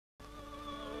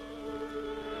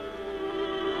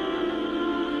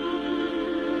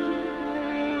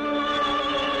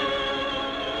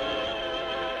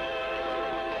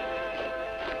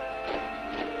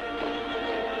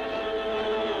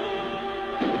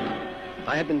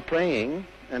I had been praying,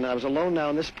 and I was alone now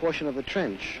in this portion of the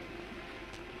trench.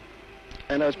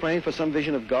 And I was praying for some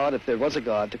vision of God, if there was a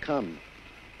God, to come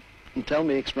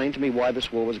and explain to me why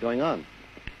this war was going on.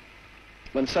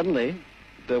 When suddenly,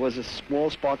 there was a small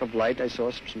spark of light. I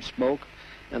saw some smoke,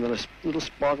 and then little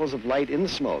sparkles of light in the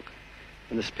smoke,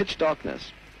 in this pitch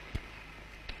darkness.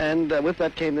 And with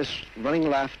that came this running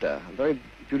laughter, a very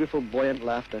beautiful, buoyant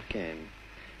laughter came.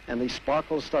 And these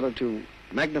sparkles started to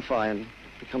magnify and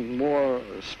become more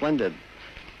splendid.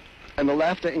 And the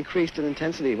laughter increased in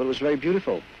intensity, but it was very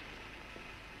beautiful.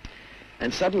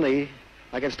 And suddenly,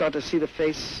 I could start to see the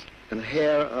face and the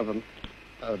hair of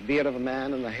a beard of a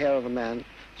man and the hair of a man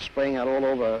spraying out all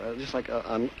over, just like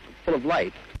full of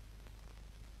light.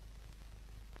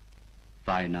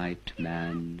 Finite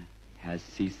man has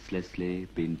ceaselessly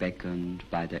been beckoned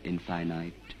by the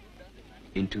infinite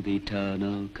into the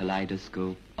eternal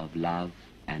kaleidoscope of love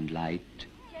and light,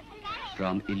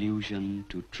 from illusion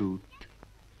to truth,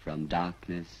 from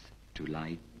darkness to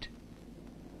light.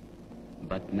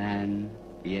 But man,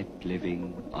 yet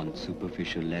living on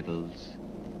superficial levels,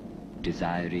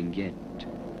 desiring yet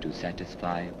to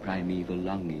satisfy primeval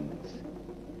longings,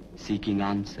 seeking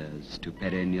answers to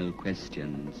perennial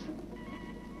questions.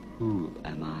 Who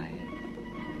am I?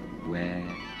 Where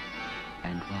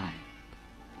and why?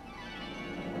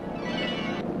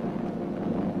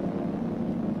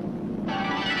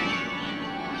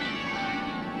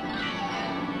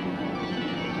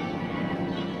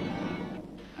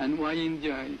 And why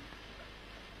India?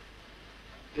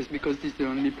 It's because it's the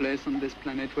only place on this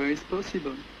planet where it's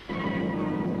possible.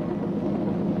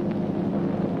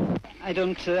 I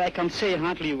can't say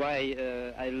hardly why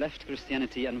I left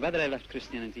Christianity and whether I left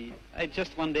Christianity. I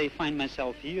just one day find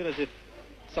myself here as if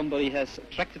somebody has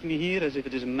attracted me here, as if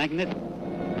it is a magnet.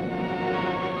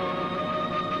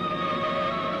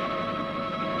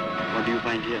 What do you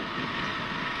find here?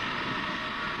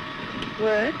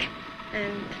 Work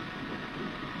and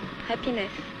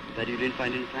happiness. That you didn't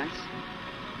find in France?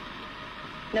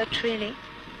 Not really.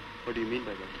 What do you mean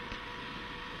by that?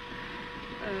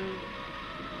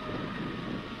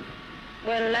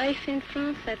 Well, life in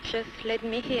France had just led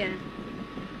me here.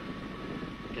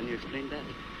 Can you explain that?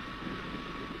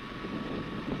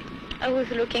 I was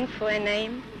looking for a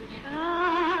name.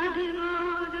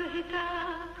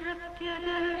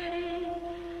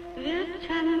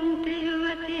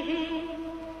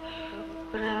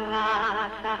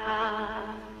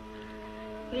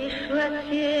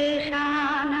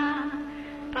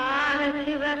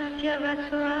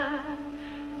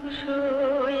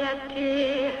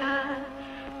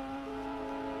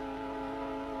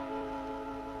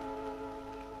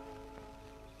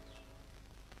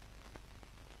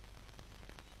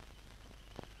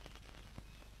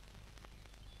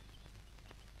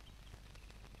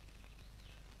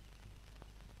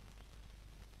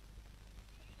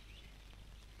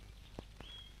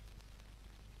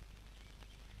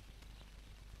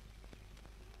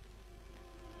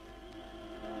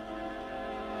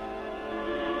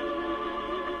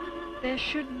 There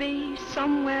should be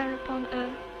somewhere upon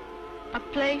earth a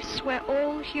place where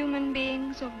all human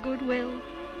beings of goodwill,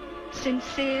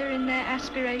 sincere in their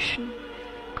aspiration,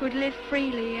 could live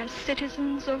freely as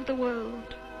citizens of the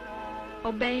world,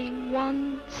 obeying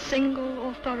one single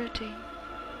authority,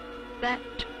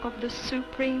 that of the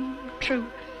supreme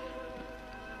truth.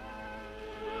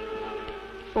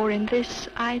 For in this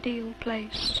ideal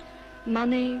place,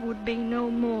 money would be no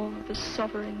more the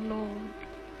sovereign lord.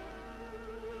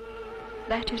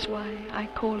 That is why I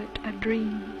call it a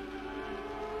dream.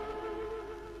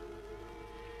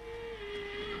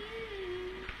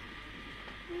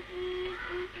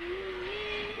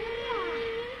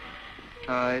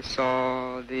 I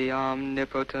saw the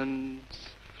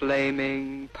omnipotence,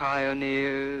 flaming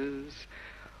pioneers,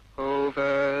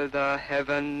 over the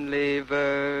heavenly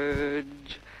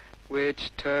verge,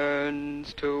 which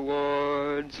turns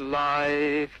towards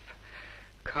life,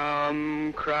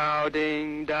 come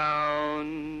crowding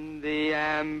down the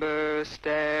amber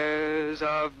stairs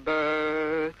of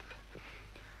birth,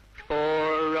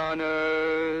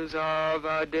 forerunners of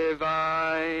a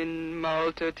divine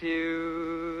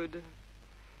multitude.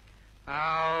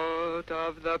 Out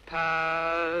of the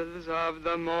paths of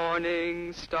the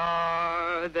morning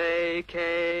star they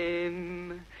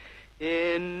came,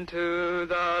 into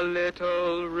the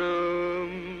little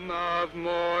room of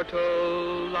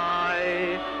mortal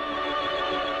life.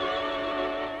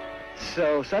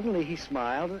 So suddenly he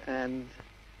smiled and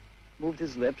moved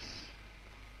his lips.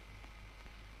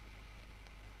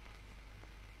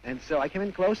 And so I came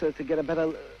in closer to get a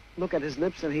better look at his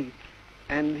lips,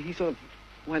 and he sort of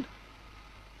went.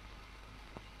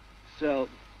 So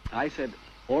I said,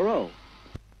 Oro.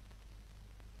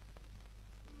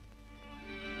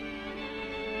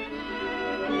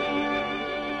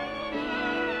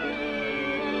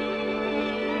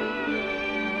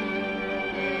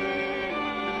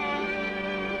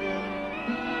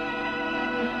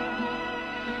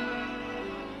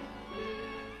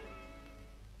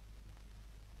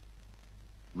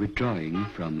 Withdrawing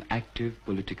from active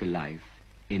political life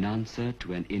in answer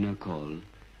to an inner call,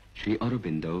 Sri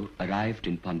Aurobindo arrived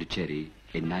in Pondicherry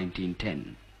in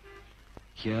 1910.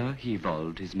 Here he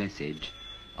evolved his message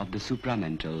of the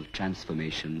supramental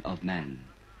transformation of man.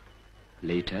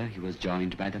 Later he was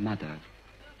joined by the mother,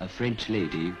 a French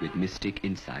lady with mystic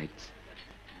insights,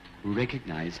 who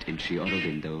recognized in Sri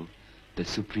Aurobindo the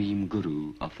supreme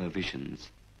guru of her visions.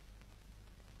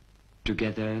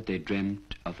 Together they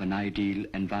dreamt of an ideal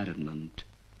environment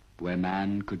where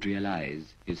man could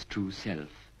realize his true self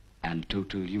and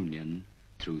total union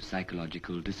through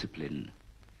psychological discipline.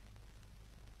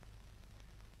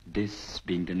 This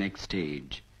being the next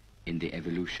stage in the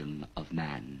evolution of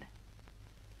man.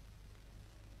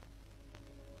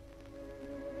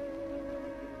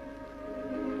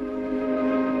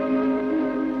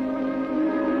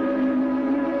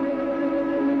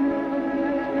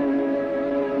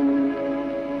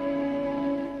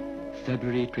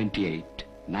 February 28,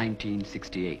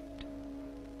 1968.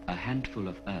 A handful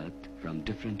of earth from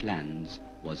different lands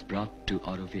was brought to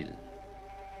Auroville.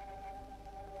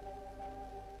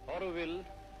 Auroville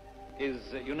is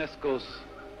UNESCO's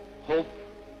hope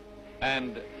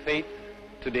and faith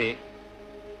today,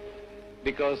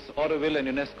 because Auroville and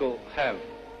UNESCO have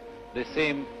the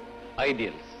same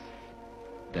ideals.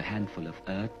 The handful of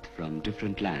earth from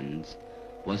different lands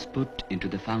was put into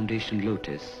the foundation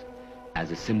lotus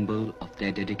as a symbol of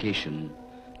their dedication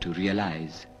to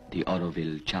realize the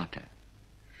Auroville Charter.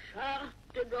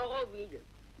 Charte d'Auroville.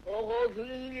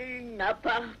 Auroville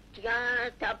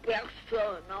n'appartient à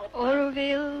personne.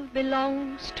 Auroville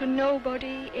belongs to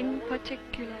nobody in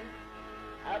particular.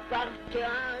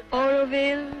 Appartient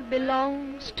Auroville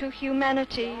belongs to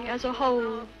humanity as a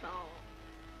whole.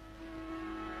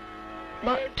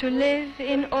 But to live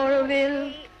in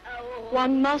Auroville,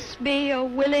 one must be a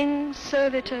willing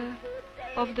servitor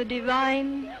of the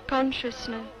divine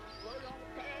consciousness.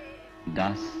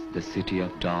 Thus, the city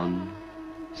of dawn,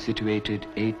 situated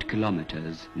 8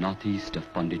 kilometers northeast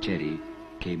of Pondicherry,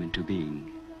 came into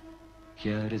being.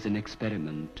 Here is an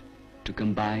experiment to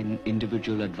combine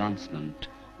individual advancement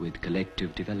with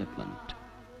collective development.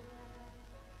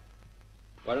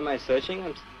 What am I searching?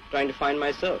 I'm trying to find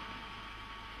myself,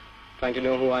 trying to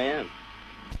know who I am.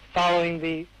 Following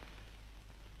the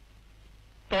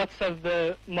thoughts of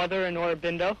the mother in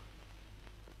Aurobindo,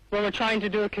 where we're trying to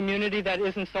do a community that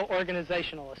isn't so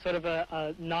organizational, a sort of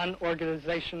a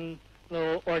non-organizational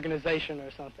organization or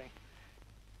something.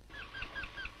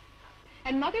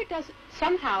 And Mother does,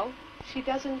 somehow, she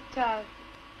didn't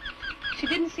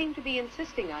seem to be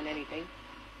insisting on anything,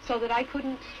 so that I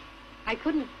couldn't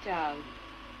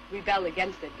rebel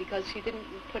against it, because she didn't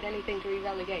put anything to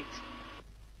rebel against.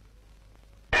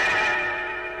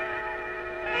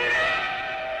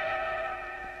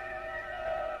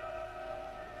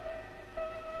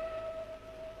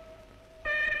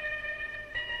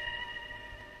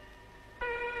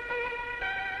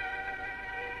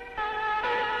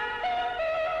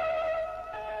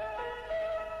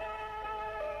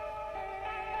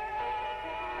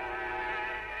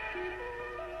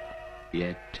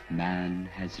 Yet man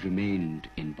has remained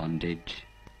in bondage.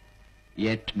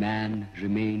 Yet man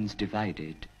remains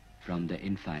divided from the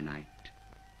infinite.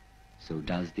 So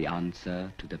does the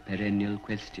answer to the perennial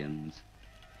questions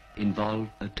involve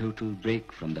a total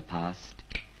break from the past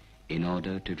in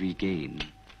order to regain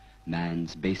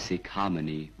man's basic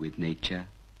harmony with nature?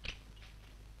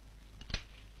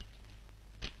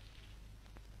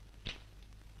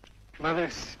 Mother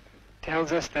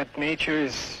tells us that nature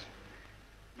is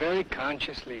very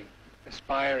consciously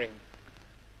aspiring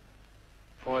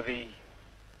for the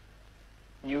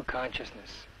new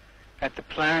consciousness, that the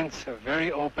plants are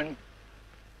very open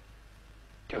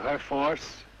to her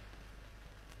force,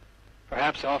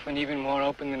 perhaps often even more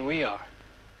open than we are,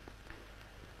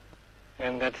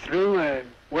 and that through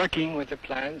working with the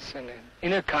plants and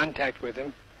inner contact with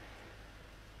them,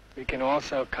 we can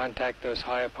also contact those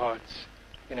higher parts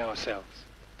in ourselves.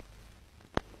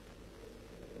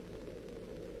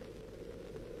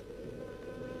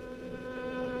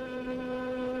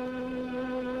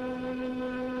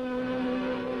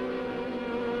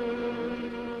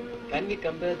 Can we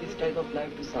compare this type of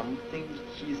life to something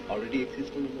which is already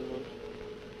existing in the world?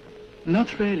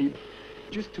 Not really.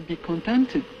 Just to be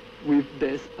contented with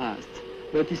this past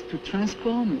but is to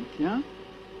transform it, yeah?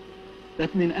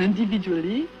 That means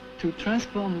individually to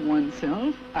transform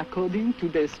oneself according to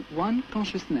this one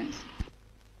consciousness.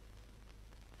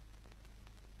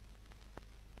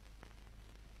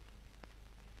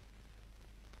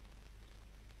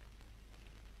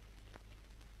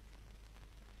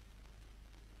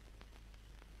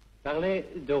 Parler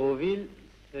d'Auroville,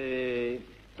 c'est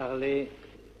parler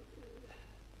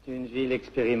d'une ville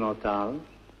expérimentale.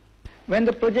 When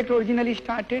the project originally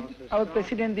started, our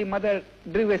president, the mother,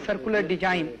 drew a circular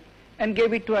design and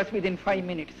gave it to us within 5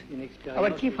 minutes. Our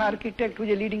chief architect, who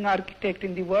is a leading architect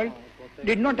in the world,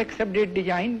 did not accept that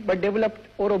design but developed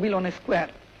Auroville on a square.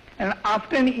 And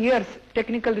after years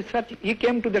technical research, he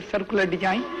came to that circular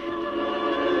design.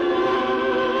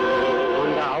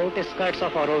 On the outskirts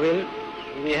of Auroville,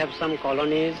 we have some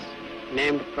colonies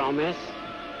named Promise,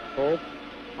 Hope,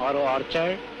 Auro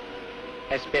Orchard,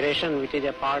 Aspiration, which is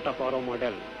a part of Auro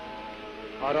Model.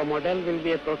 Auro Model will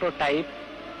be a prototype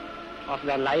of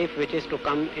the life which is to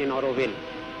come in Auroville.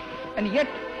 And yet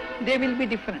they will be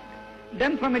different,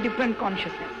 done from a different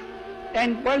consciousness.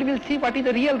 And world will see what is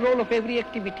the real role of every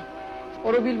activity.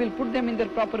 Auroville will put them in their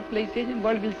proper places, and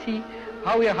world will see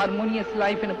how a harmonious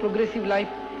life and a progressive life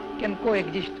can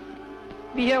coexist.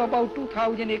 We have about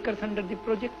 2,000 acres under the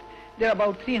project. There are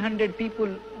about 300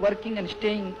 people working and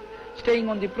staying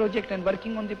on the project and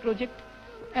working on the project.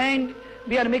 And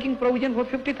we are making provision for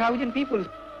 50,000 people.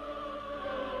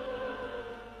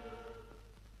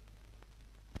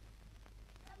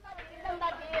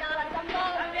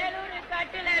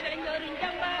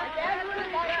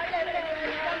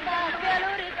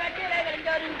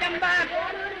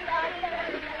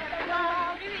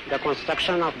 The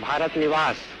construction of Bharat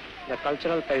Niwas, the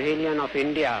cultural pavilion of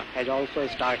India, has also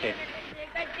started.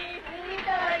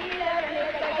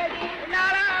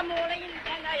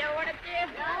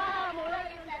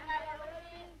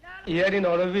 Here in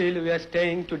Auroville, we are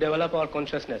staying to develop our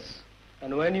consciousness.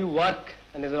 And when you work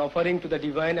and as an offering to the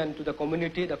divine and to the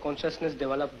community, the consciousness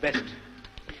develops best.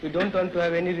 We don't want to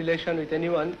have any relation with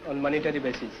anyone on monetary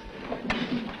basis.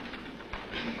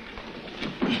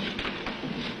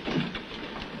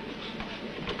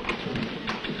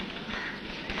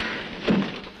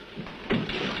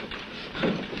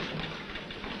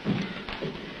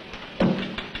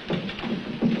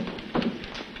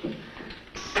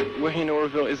 Working in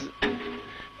Auroville is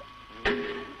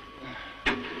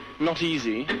not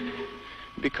easy,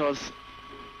 because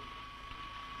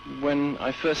when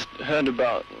I first heard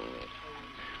about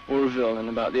Auroville and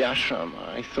about the ashram,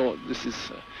 I thought this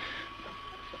is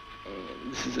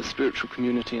a spiritual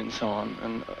community and so on,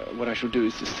 and what I shall do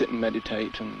is just sit and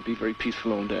meditate and be very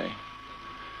peaceful all day.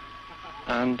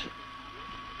 And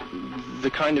the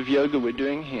kind of yoga we're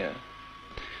doing here,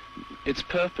 its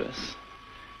purpose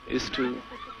is to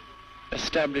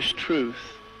establish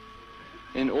truth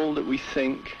in all that we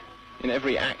think, in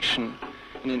every action,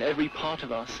 and in every part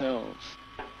of ourselves.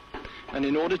 And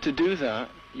in order to do that,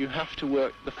 you have to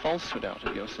work the falsehood out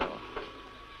of yourself.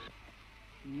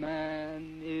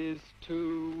 Man is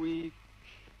too weak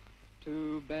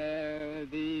to bear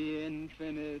the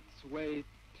infinite's weight.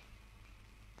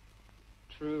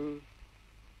 Truth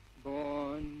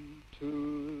born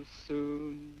too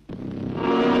soon.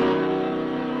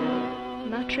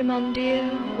 Matrimon dear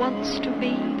wants to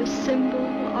be the symbol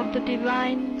of the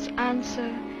divine's answer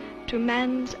to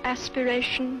man's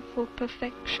aspiration for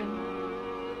perfection.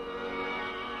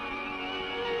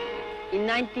 In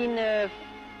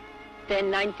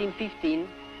 1910-1915,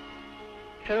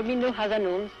 Aurobindo has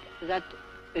announced that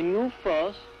a new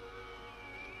force,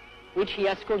 which he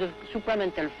has called the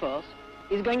supramental force,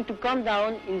 is going to come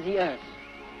down in the earth.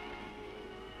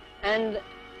 And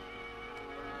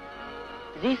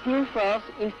this new force,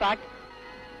 in fact,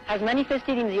 has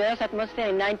manifested in the Earth's atmosphere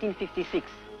in 1956.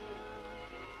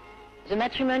 The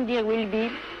Matrimon dear will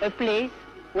be a place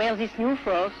where this new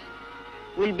force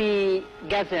will be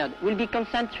gathered, will be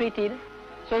concentrated,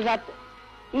 so that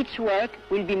each work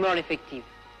will be more effective.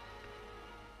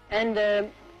 And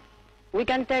we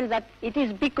can tell that it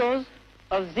is because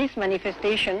of this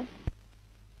manifestation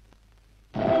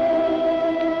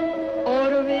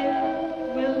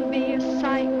Auroville will be a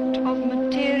site of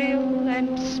material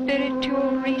and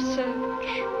spiritual research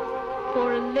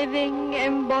for a living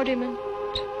embodiment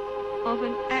of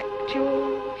an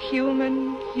actual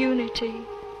human unity.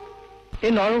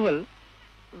 In Auroville,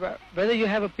 whether you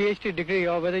have a PhD degree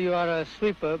or whether you are a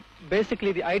sweeper,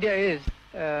 basically the idea is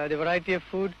the variety of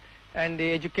food and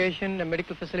the education, the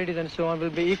medical facilities and so on will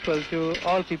be equal to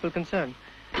all people concerned.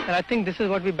 And I think this is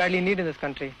what we badly need in this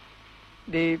country.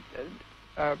 The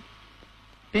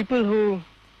people who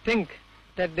think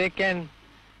that they can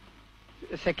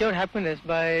secure happiness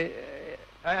by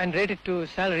and rate it to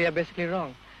salary are basically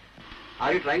wrong.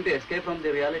 Are you trying to escape from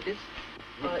the realities?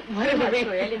 What is the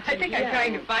reality? I think I'm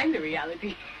trying to find the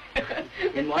reality.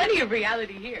 There's plenty of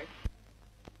reality here.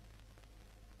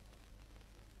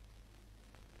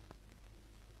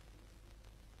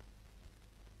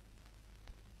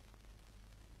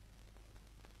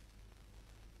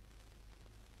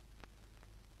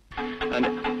 And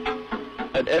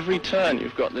at every turn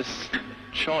you've got this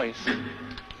choice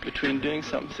between doing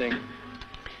something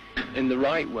in the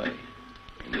right way,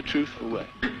 in the truthful way,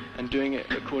 and doing it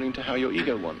according to how your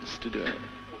ego wants to do it.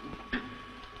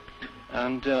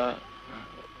 And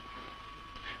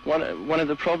one of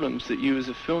the problems that you as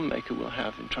a filmmaker will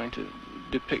have in trying to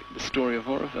depict the story of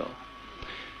Auroville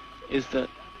is that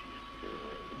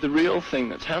the real thing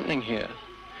that's happening here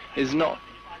is not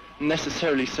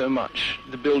necessarily so much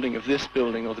the building of this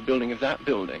building or the building of that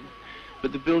building,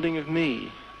 but the building of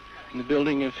me, and the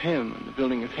building of him, and the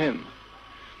building of him.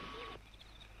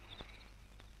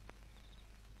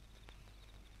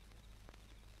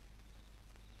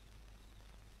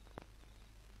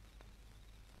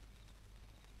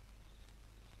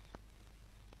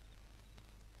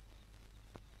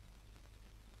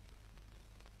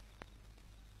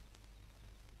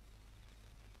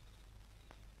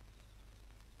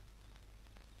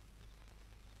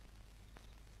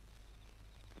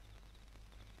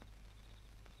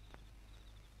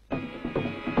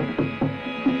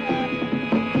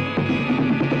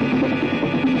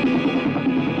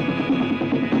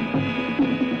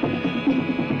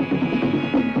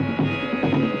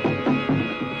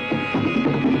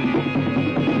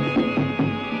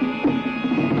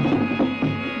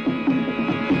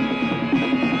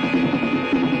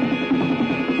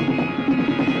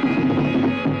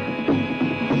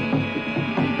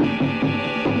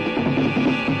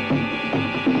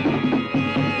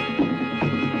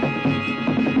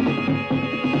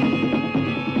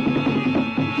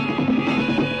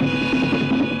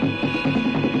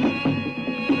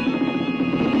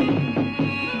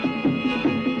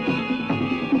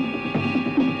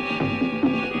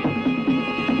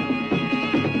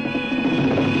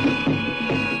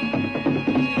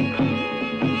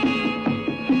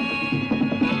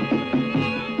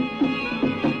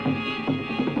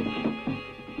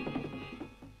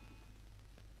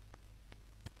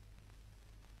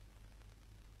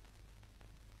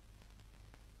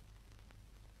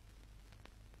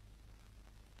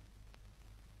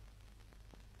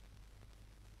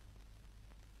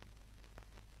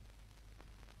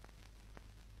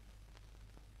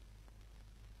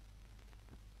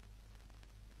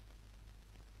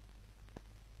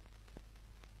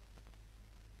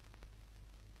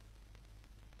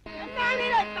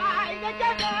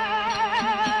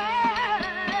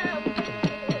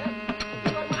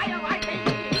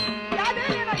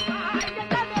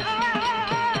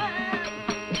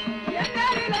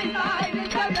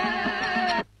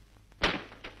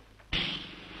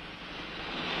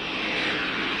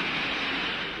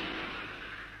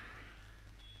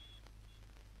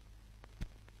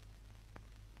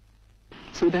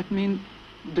 So that means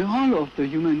the whole of the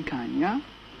humankind, yeah?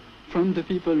 From the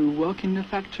people who work in the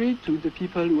factory to the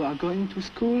people who are going to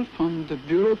school, from the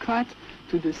bureaucrat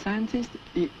to the scientist,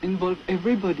 it involves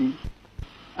everybody.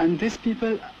 And these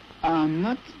people are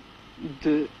not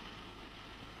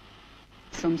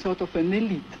some sort of an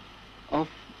elite of,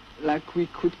 like we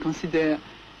could consider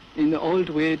in the old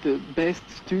way, the best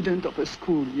student of a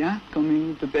school, yeah? Coming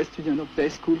with the best student of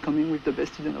this school, coming with the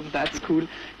best student of that school,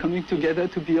 coming together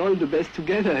to be all the best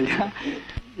together, yeah?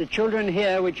 The children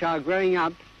here which are growing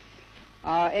up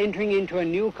are entering into a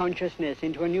new consciousness,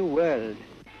 into a new world.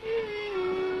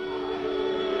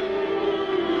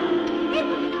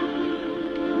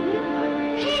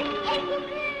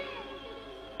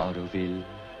 Auroville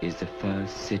is the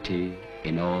first city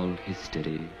in all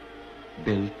history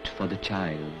built for the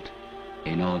child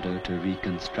in order to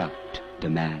reconstruct the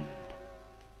man.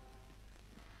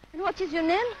 And what is your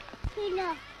name?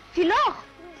 Philo. Philo?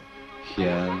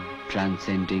 Here,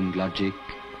 transcending logic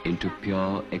into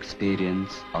pure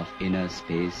experience of inner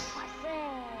space,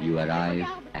 you arrive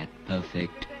at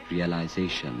perfect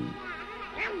realization,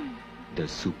 the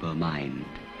supermind.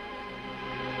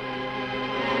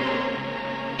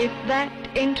 If that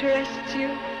interests you,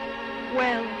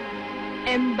 well,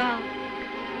 embark.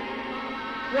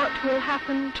 What will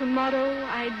happen tomorrow,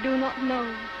 I do not know.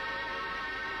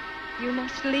 You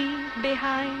must leave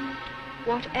behind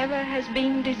whatever has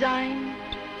been designed,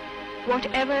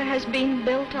 whatever has been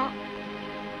built up,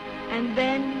 and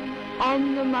then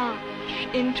on the march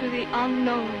into the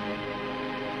unknown,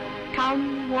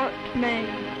 come what may.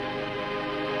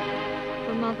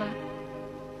 a mother.